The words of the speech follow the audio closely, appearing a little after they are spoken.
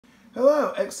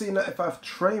Hello, XC95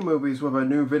 Train Movies with a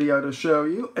new video to show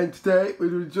you, and today we're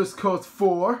doing Just Cause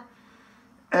 4,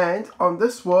 and on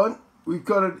this one we've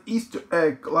got an Easter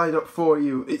egg lined up for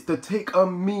you. It's the Take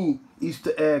On Me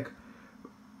Easter egg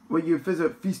where you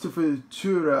visit Vista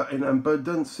Futura in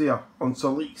Abundancia on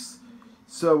Solis.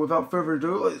 So without further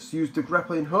ado, let's use the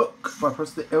grappling hook by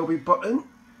pressing the LB button.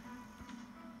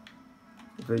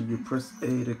 Then you press A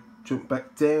to jump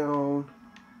back down.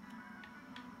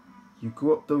 You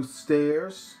go up those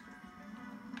stairs.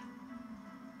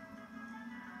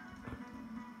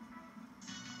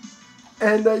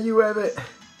 And there you have it.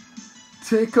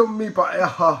 Take On Me by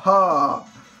Haha.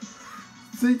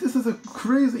 See, this is a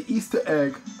crazy Easter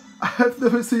egg. I have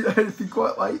never seen anything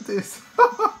quite like this.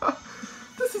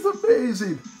 This is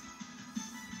amazing.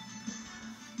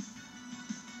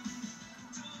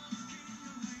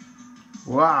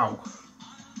 Wow.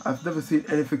 I've never seen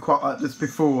anything quite like this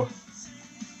before.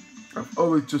 I've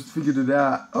always just figured it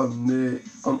out on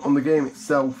the game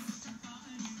itself.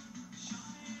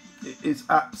 It is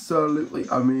absolutely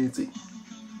amazing.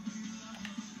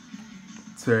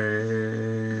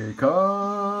 Take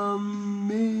on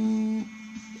me.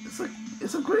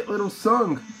 It's a great little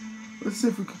song. Let's see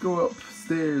if we could go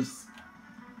upstairs.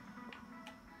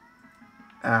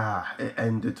 Ah, it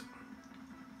ended.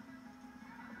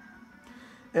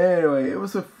 Anyway, it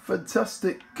was a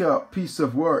fantastic piece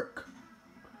of work.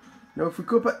 Now if we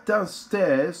go back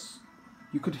downstairs,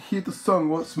 you could hear the song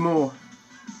once more.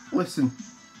 Listen.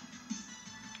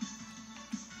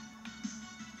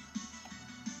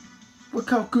 Look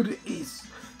how good it is.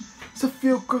 It's a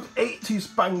feel-good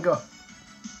 80s banger.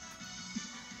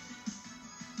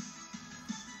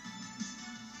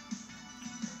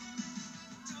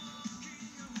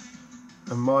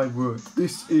 And my word,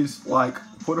 this is like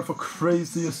one of the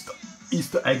craziest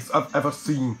Easter eggs I've ever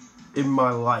seen in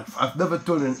my life. I've never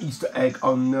done an Easter egg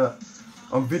on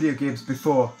video games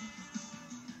before,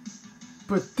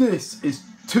 but this is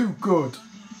too good.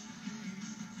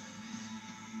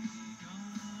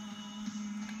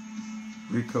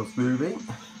 Rico's moving.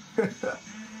 Let's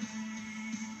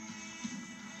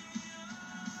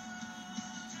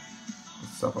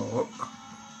have a look.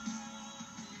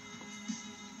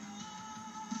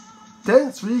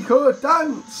 Dance, Rico,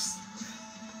 dance!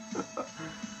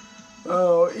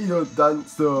 Oh, he don't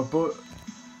dance though, but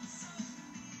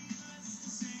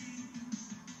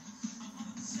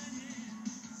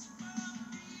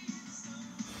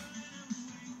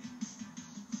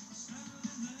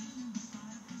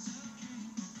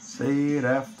say it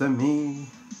after me.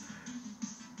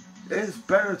 It's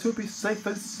better to be safe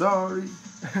than sorry.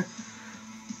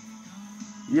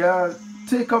 Yeah,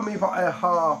 Take On Me by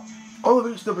Aha.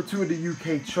 Only reached number 2 in the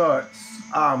UK charts.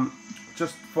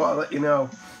 Just thought I'd let you know.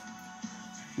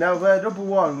 Now their number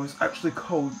 1 was actually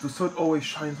called The Sun Always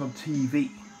Shines on TV.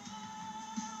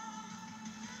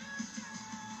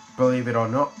 Believe it or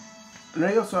not. And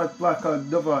they also had like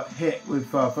another hit with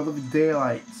For Living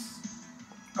Daylights.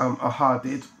 Aha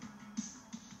did.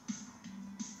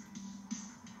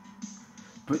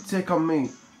 But Take On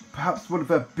Me, perhaps one of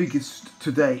their biggest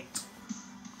to date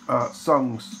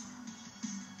songs.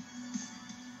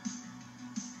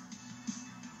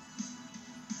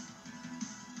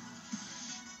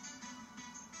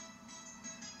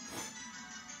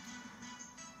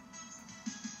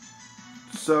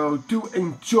 So do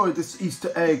enjoy this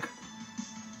Easter egg,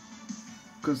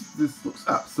 because this looks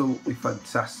absolutely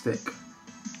fantastic.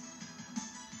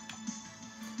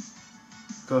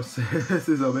 Because this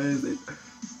is amazing.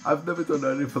 I've never done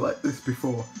anything like this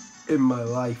before in my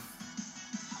life.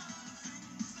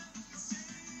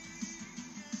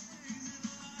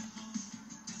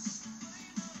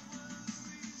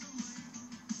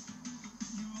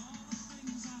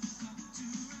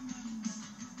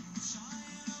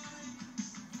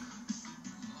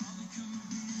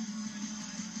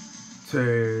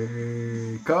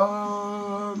 Take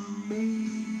on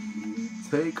me,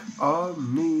 take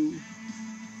on me.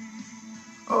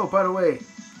 Oh, by the way,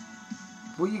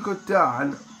 when you go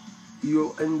down,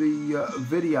 you'll end the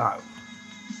video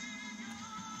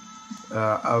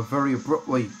very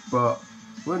abruptly, but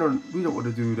we don't want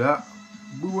to do that.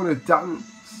 We want to dance.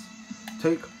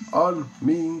 Take on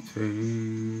me,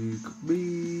 take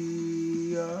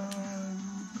me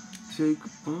on,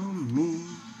 take on me.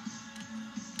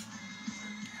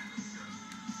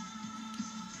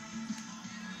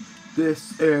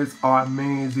 This is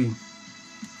amazing.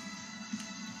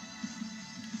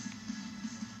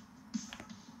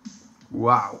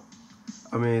 Wow,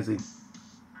 amazing.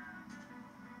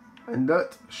 And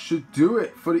that should do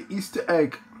it for the Easter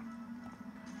egg.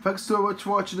 Thanks so much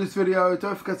for watching this video.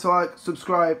 Don't forget to like,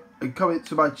 subscribe and comment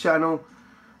to my channel.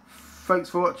 thanks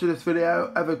for watching this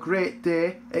video. Have a great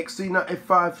day.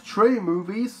 XC95 Train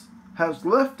Movies has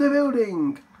left the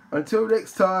building. Until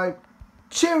next time,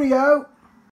 cheerio!